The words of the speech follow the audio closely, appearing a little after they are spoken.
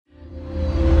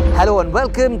Hello and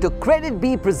welcome to Credit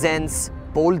B presents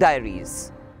Bold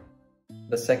Diaries.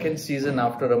 The second season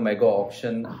after a mega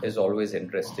auction is always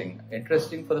interesting.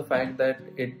 Interesting for the fact that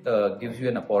it gives you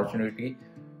an opportunity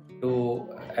to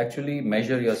actually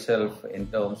measure yourself in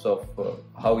terms of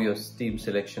how your team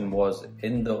selection was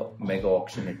in the mega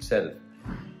auction itself.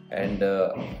 And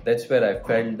that's where I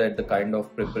felt that the kind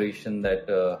of preparation that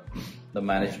the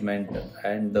management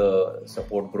and the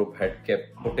support group had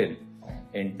kept put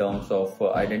in terms of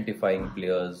identifying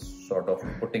players, sort of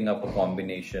putting up a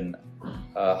combination,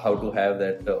 how to have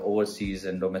that overseas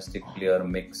and domestic player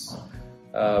mix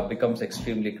becomes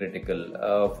extremely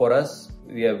critical. For us,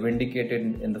 we are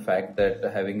vindicated in the fact that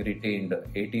having retained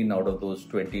 18 out of those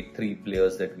 23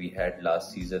 players that we had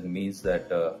last season means that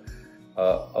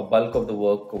a bulk of the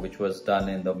work which was done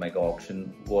in the mega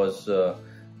auction was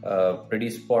pretty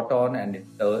spot on, and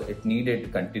it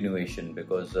needed continuation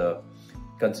because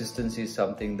consistency is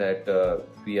something that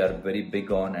we are very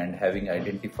big on, and having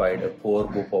identified a core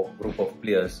group of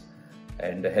players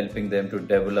and helping them to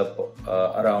develop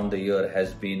around the year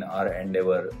has been our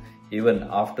endeavor even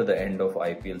after the end of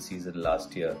IPL season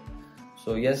last year.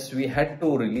 So yes, we had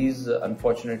to release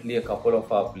unfortunately a couple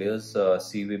of our players,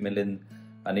 CV Milind,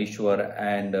 Anishwar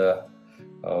and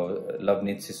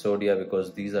Lavneet Sisodia,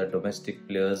 because these are domestic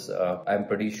players. I'm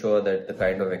pretty sure that the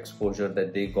kind of exposure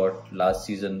that they got last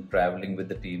season, traveling with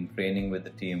the team, training with the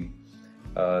team,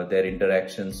 their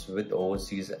interactions with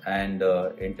overseas and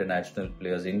international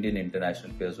players, Indian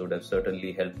international players, would have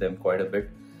certainly helped them quite a bit.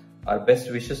 Our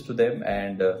best wishes to them,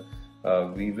 and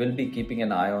we will be keeping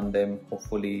an eye on them.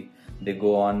 Hopefully they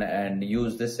go on and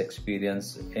use this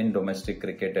experience in domestic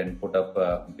cricket and put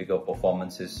up bigger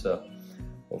performances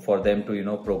for them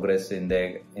to progress in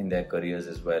their careers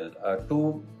as well.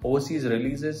 Two overseas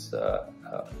releases.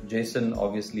 Jason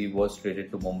obviously was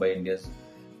traded to Mumbai Indians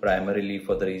primarily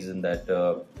for the reason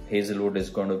that Hazelwood is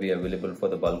going to be available for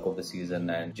the bulk of the season,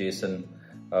 and Jason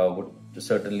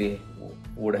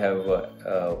would have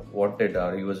wanted,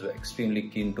 or he was extremely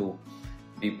keen to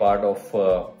be part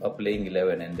of a playing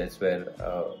 11, and that's where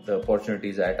the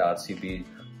opportunities at RCB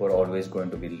were always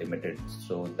going to be limited.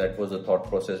 So that was the thought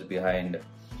process behind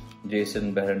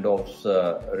Jason Behrendorff's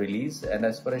release. And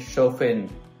as far as Sherfin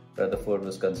Rutherford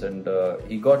was concerned,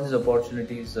 he got his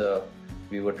opportunities.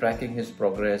 We were tracking his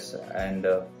progress, and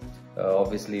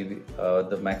obviously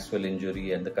the Maxwell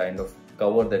injury and the kind of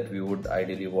cover that we would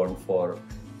ideally want for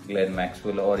Glenn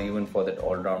Maxwell, or even for that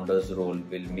all-rounders role,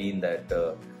 will mean that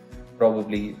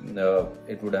probably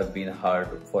it would have been hard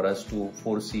for us to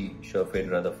foresee Sherfin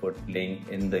Rutherford playing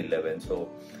in the 11. So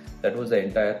that was the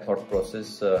entire thought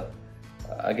process.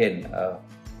 Again,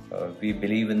 we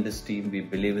believe in this team, we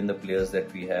believe in the players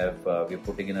that we have, we're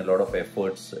putting in a lot of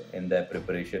efforts in their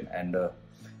preparation, and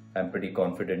I'm pretty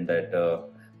confident that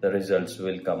the results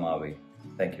will come our way.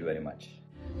 Thank you very much.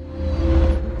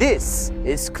 This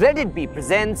is Credit B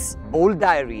presents Bold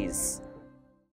Diaries.